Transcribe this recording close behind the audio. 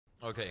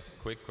Okay,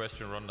 quick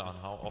question rundown.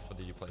 How often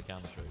did you play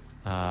Counter-Strike?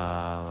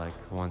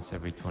 Like once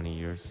every 20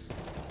 years.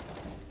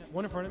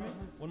 One in front of me.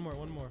 One more.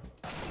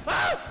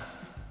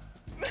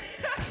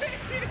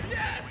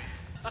 Yes!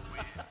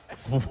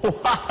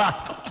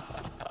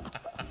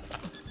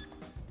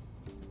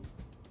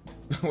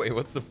 Wait,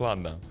 what's the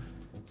plan now?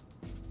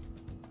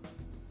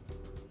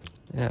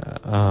 Yeah,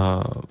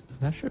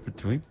 not sure.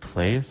 Do we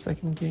play a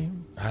second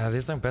game?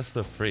 This time best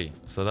of 3.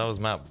 So that was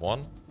map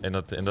 1 in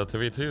the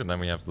 2v2, and then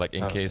we have like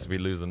in case we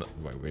lose the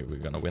wait, we're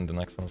gonna win the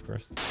next one, of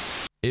course.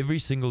 Every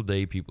single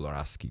day people are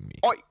asking me.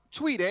 Oi,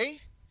 Tweeday,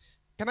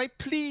 can I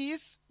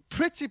please,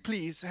 pretty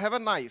please, have a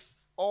knife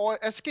or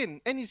a skin,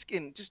 any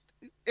skin, just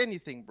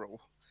anything, bro.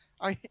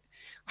 I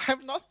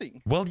have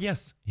nothing. Well,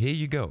 yes, here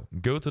you go.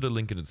 Go to the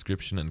link in the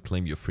description and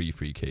claim your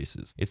free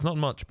cases. It's not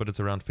much, but it's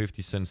around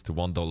 50 cents to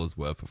 $1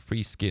 worth of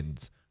free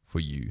skins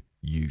for you,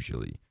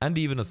 usually. And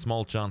even a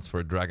small chance for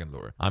a Dragon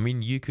Lore. I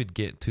mean, you could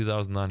get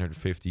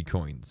 2,950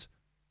 coins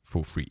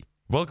for free.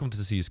 Welcome to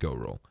the CSGO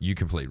Roll. You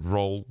can play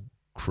Roll,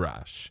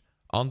 Crash,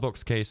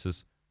 unbox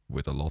cases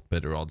with a lot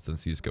better odds than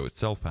CSGO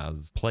itself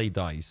has, play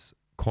dice,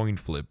 coin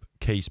flip,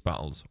 case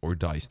battles, or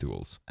dice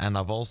duels. And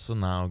I've also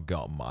now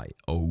got my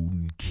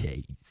own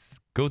case.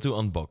 Go to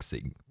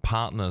unboxing,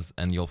 partners,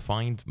 and you'll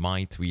find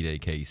my Mrtweeday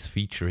case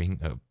featuring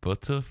a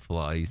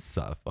butterfly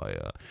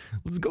sapphire.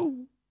 Let's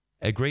go.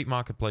 A great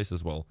marketplace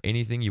as well.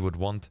 Anything you would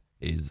want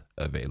is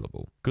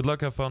available. Good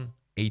luck, have fun.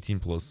 18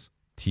 plus,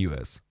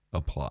 TUS,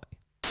 apply.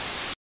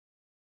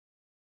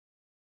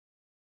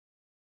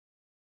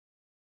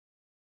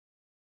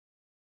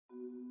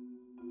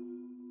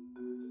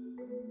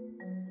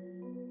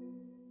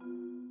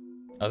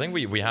 I think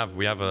we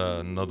have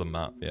another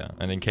map, yeah.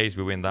 And in case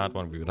we win that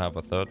one, we would have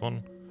a third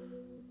one.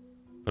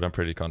 But I'm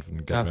pretty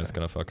confident Gatman's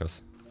gonna fuck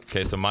us.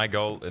 Okay, so my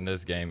goal in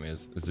this game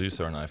is Zeus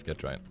or knife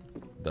get right.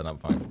 Then I'm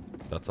fine.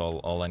 That's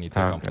all I need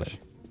to accomplish.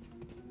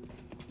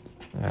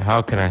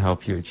 How can I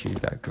help you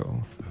achieve that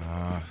goal?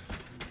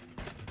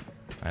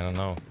 I don't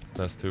know.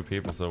 There's 2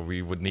 people, so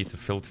we would need to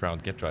filter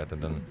out get right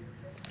and then...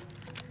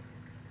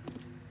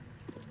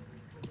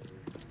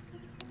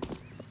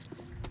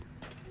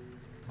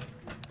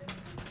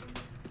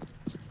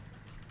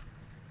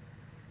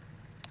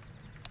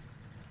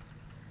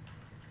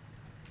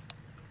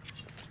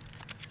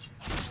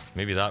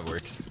 Maybe that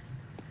works.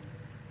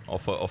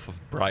 Off of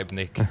bribe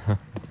Nick.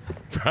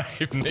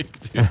 Bribe Nick,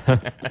 dude.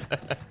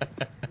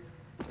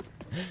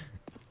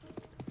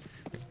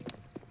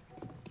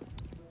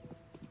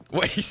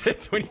 Wait, he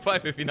said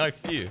 25 if he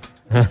knifes you.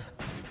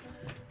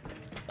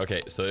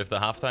 Okay, so if the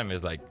halftime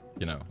is like,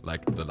 you know,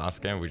 like the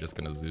last game, we're just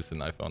gonna Zeus and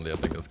knife only. I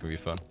think that's gonna be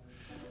fun.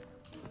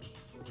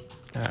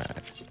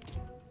 Alright.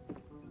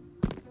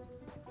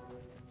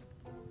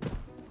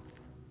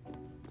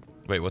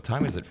 Wait, what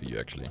time is it for you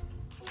actually?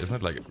 Isn't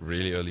it like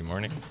really early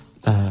morning?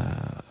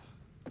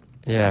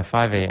 Yeah,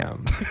 5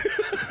 a.m.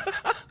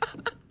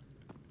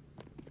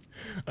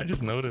 I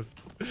just noticed.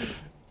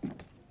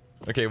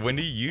 Okay, when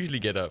do you usually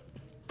get up?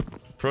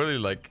 Probably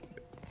like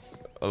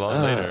a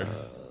lot later.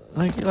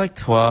 Like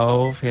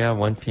 12, yeah,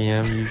 1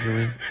 p.m.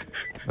 usually.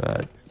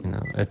 But you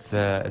know, it's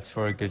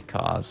for a good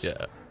cause.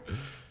 Yeah.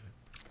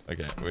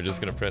 Okay, we're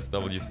just gonna press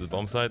W to the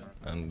bomb site,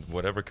 and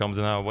whatever comes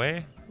in our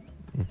way,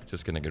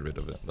 just gonna get rid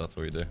of it. That's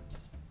what we do.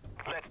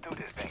 Let's do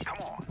this thing. Come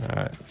on. All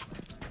right.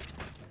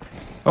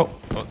 Oh,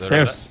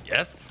 Stairs.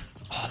 Yes.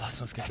 Oh,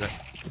 last one's good.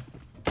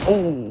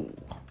 Oh.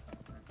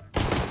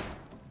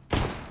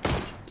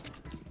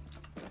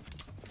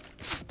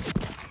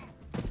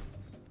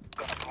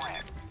 Got a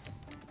plan.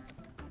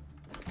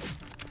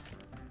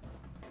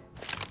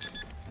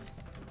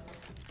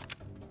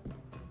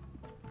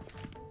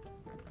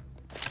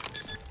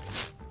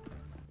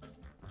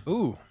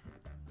 Ooh.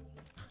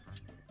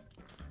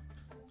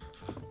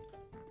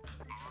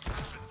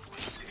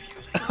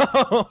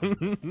 Oh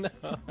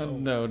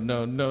no.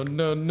 No.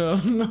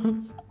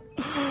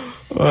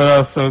 Oh, that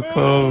was so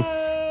close.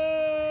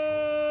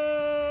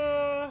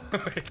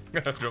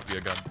 Drop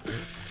your gun.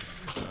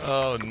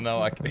 Oh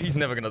no, he's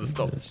never gonna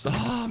stop.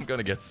 Oh, I'm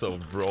gonna get so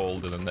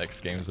rolled in the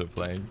next games we're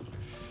playing.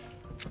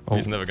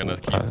 He's never gonna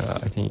keep.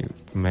 I think you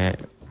may.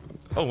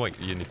 Oh wait,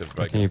 you need to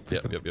break. Yep.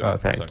 Yep. Oh,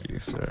 thank Sorry. you,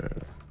 sir.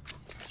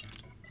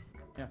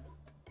 Yeah.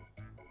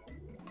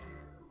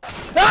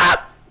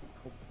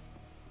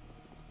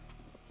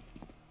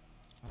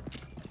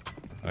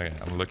 Okay,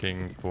 I'm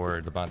looking for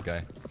the bad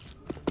guy.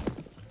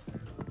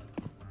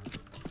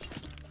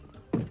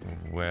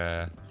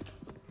 Where?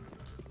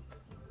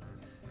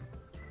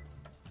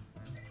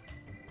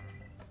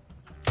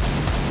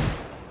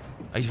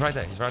 Oh, he's right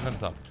there. He's right on the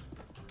top.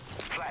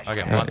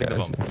 Okay, planting the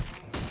bomb.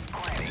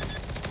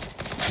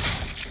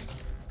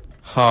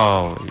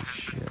 Holy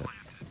shit.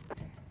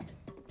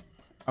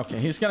 Okay,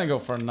 he's gonna go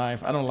for a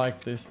knife. I don't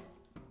like this.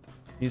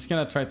 He's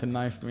gonna try to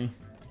knife me.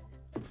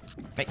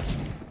 Hey.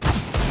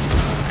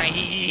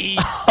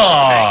 Oh,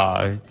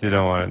 I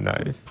didn't want a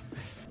knife.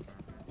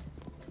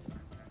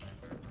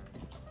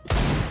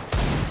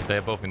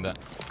 They're both in there.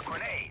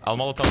 I'll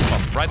Molotov the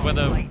bomb. Right where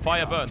the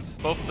fire burns.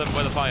 Both of them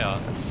where the fire are.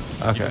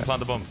 You can plant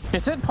the bomb.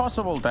 Is it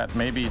possible that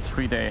maybe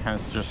Mrtweeday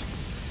has just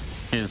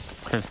his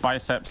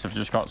biceps have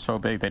just got so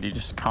big that he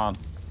just can't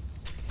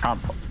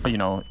you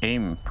know,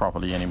 aim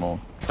properly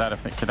anymore? Is that a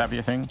thing? Could that be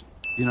a thing?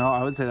 You know,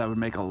 I would say that would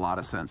make a lot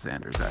of sense,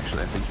 Anders.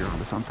 Actually, I think you're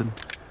onto something.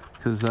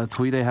 Because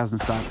Mrtweeday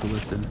hasn't stopped the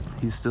lifting.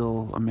 He's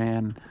still a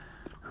man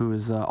who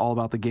is all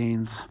about the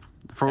gains.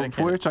 For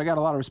which I got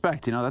a lot of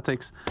respect. You know, that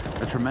takes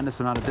a tremendous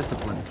amount of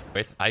discipline.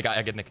 Wait, I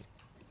get Nick.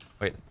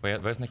 Wait,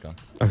 where's Nick gone?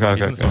 Okay,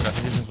 He's okay. in smoke. I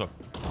think he's in smoke.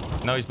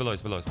 No, he's below.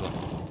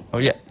 Oh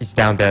yeah, he's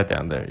down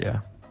there, yeah.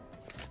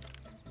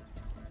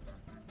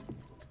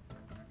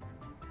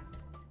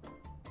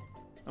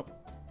 Oh.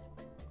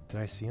 Did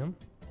I see him?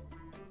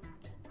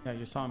 Yeah,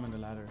 you saw him in the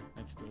ladder,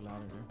 next to the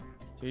ladder there.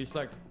 So he's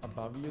like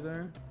above you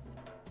there.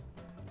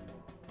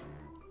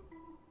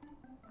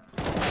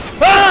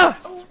 Ah!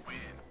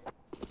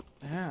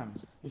 Damn,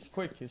 he's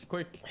quick.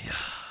 Yeah,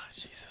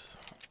 Jesus.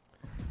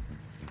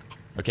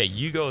 Okay,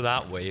 you go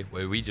that way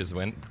where we just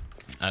went,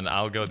 and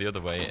I'll go the other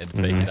way and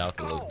fake it out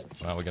a little.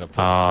 Now we're gonna.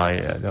 Oh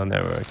yeah, they'll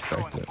never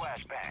expect it.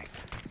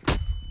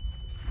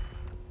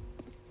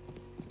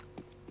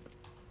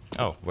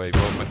 Oh wait,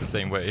 we both went the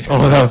same way.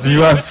 Oh, that was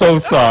you. I'm so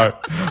sorry.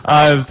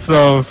 I'm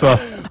so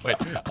sorry. Wait,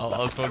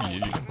 I'll smoke you.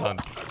 You can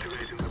plant.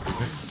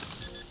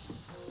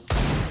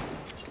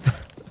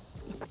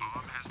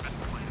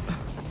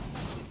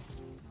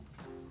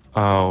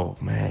 Oh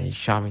man, he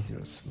shot me through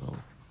the smoke.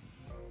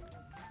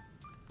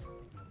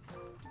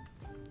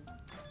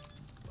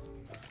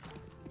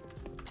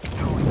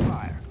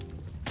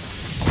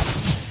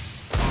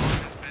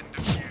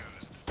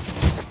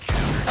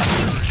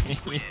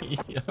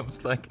 I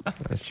was like,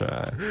 Let's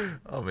try.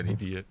 I'm an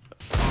idiot.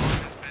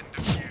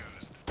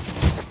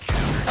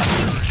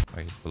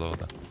 Wait, he's below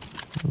that.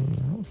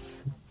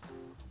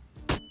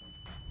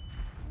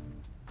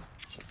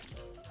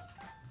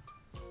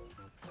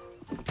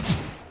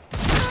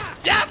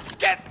 Yes!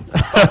 Get!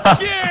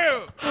 Fuck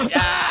you!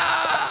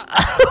 Yeah!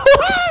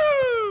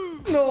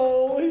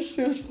 No, he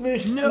just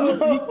me.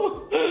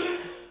 No.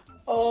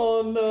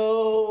 Oh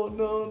no.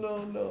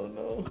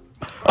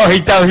 Oh,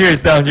 he's down here.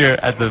 He's down here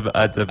at the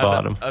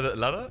bottom. At the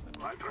ladder?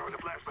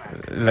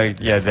 Like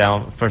yeah,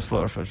 down first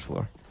floor.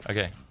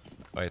 Okay,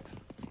 wait.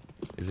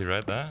 Is he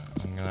right there?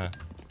 I'm gonna.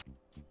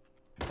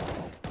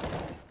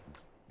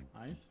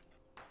 Nice.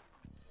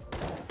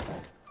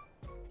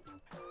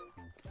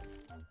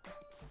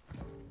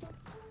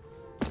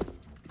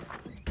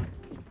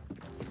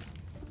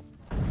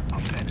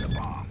 I'm setting the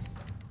bomb.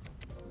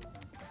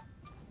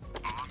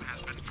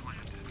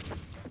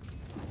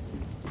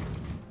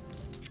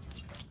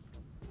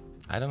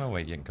 I don't know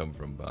where you can come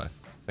from, but I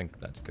think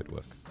that could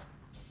work.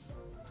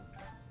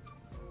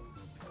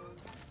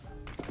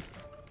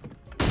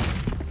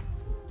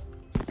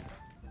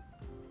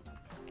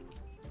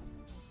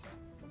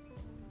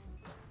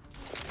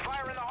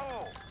 Fire in the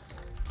hole.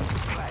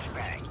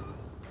 Flashbang.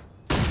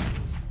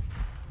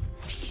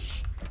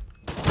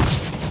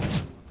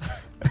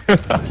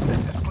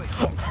 Place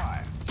on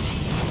fire.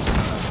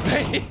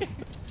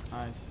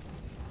 Nice.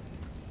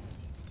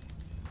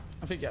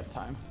 I think you have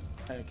time.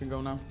 You can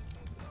go now.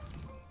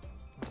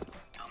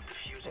 I'm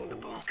defusing the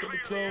bomb. It's gonna be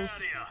close.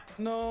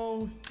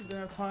 No, you didn't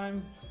have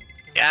time.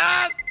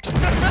 Yes!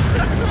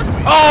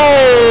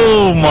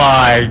 Oh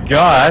my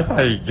god! I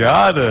thought he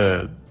got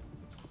it.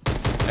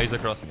 Oh, he's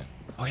across again.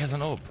 Oh, he has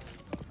an orb.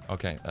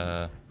 Okay,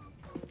 okay,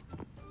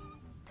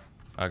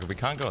 we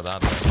can't go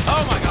that way.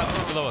 Oh my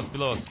god!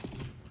 Below us.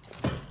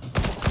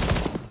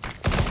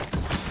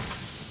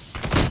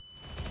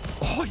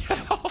 Oh yeah!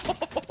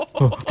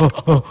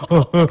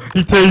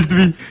 He tased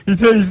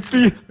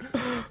me.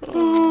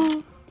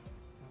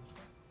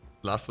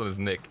 Last one is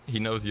Nick. He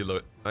knows you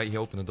low. Right, he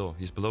opened the door.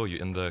 He's below you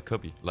in the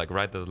cubby, like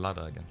right at the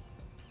ladder again.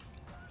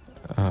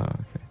 Okay.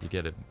 You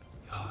get it.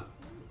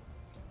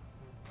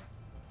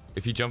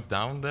 If you jump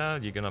down there,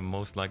 you're gonna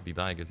most likely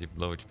die because you're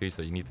low HP,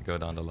 so you need to go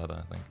down the ladder,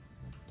 I think.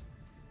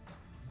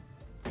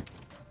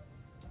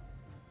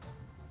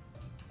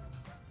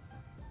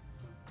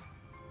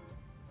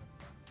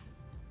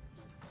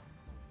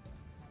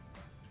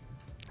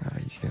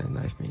 He's gonna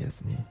knife me,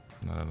 isn't he?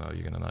 No,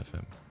 you're gonna knife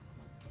him.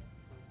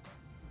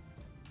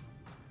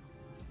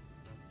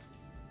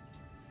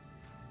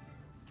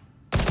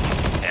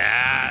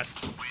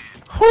 Yes!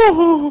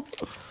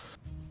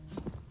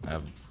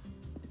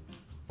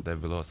 They're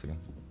below us again.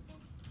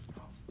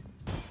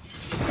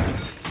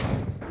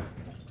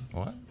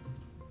 What?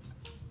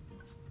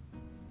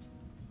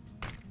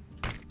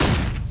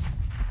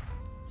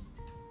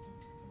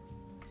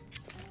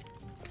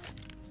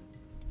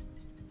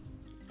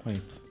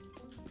 Wait.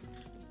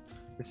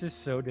 This is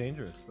so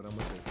dangerous, but I'm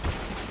with it.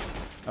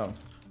 Oh,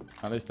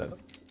 at least that.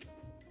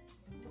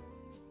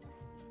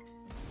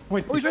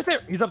 Wait. Oh, he's right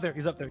there. He's up there.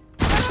 Dude,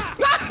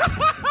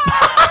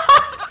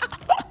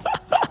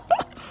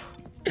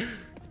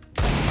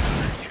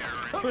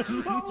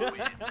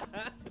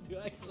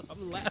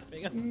 I'm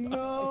laughing.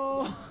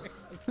 No.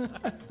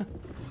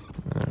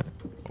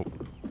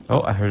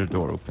 Oh, I heard a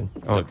door open.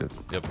 Oh,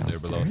 Yep, they're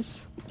below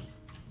us.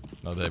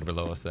 No, they're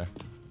below us there.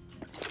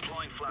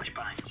 Deploying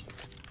flashbang.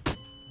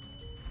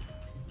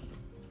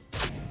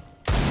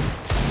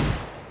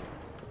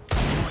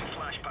 Deploying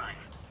flashbang.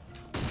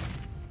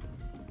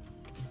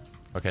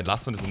 Okay,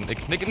 last one is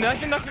Nick. Nick, knife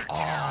him.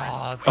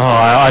 Oh,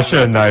 I should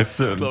have knifed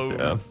him.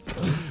 close.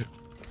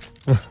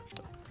 Yeah.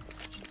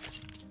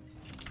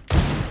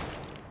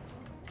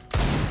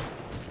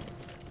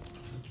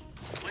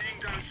 Laying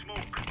down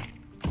smoke.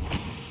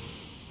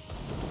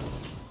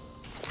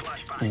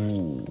 Flashbang.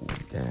 Ooh,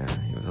 yeah,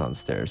 he was on the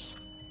stairs.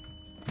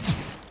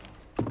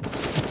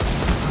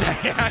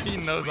 Yeah, he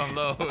knows I'm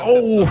low.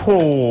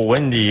 Oh,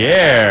 in the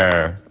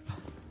air.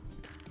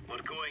 We're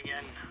going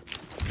in.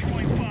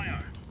 Throwing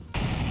fire.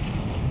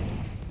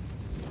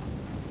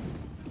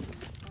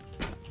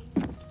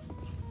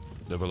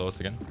 They're below us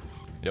again.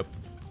 Yep.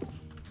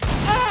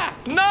 Ah!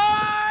 9!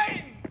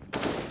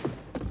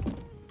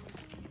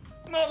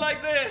 Not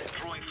like this!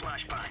 Throwing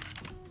flashbang.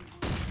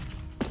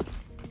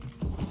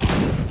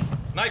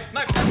 Knife,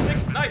 knife, that's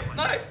Nick! Knife,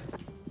 knife!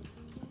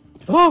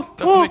 Oh,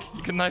 That's oh. Nick.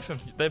 You can knife him.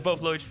 They're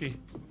both low HP.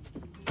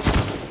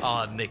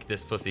 Oh, Nick,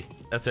 this pussy.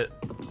 That's it.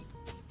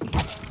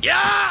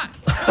 Yeah!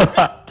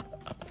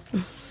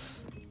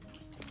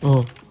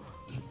 Oh.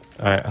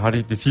 Alright, how do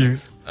you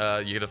defuse?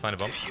 You gotta find a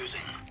bomb.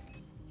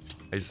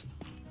 He's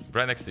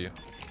right next to you.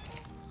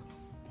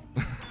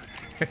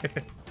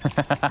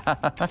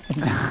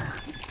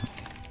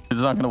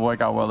 It's not gonna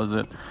work out well, is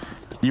it?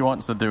 He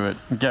wants to do it.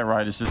 Get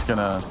right. It's just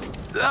gonna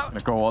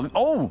go all in.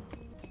 Oh!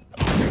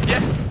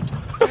 Yes!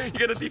 You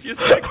gotta defuse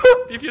quick.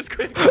 Defuse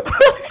quick.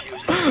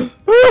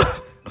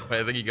 Wait,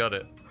 I think you got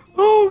it.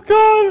 Oh,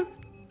 God.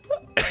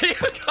 You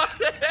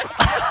got it!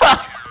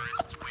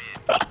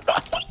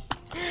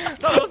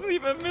 That wasn't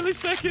even a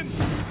millisecond.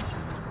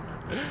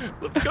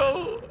 Let's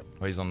go.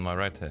 Oh, he's on my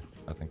right here,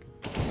 I think.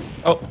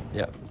 Oh,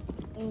 yeah.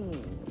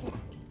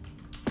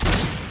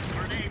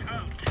 Grenade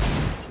out.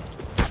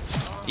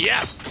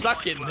 Yes!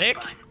 Suck it, Nick!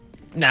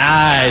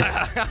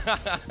 Nice.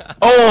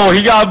 Oh,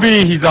 he got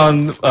me. He's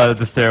on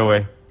the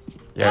stairway.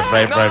 Yeah,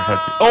 right.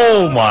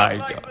 Oh, my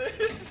God.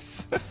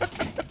 This.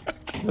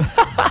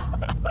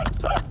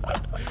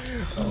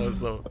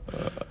 Awesome.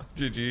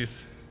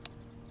 GG's.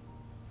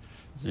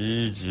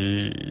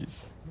 GG's.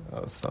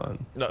 That was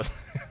fun. No.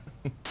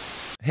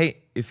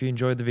 Hey, if you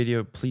enjoyed the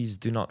video, please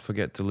do not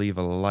forget to leave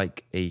a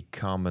like, a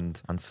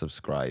comment, and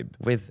subscribe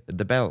with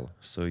the bell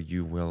so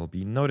you will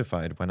be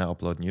notified when I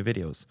upload new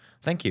videos.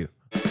 Thank you.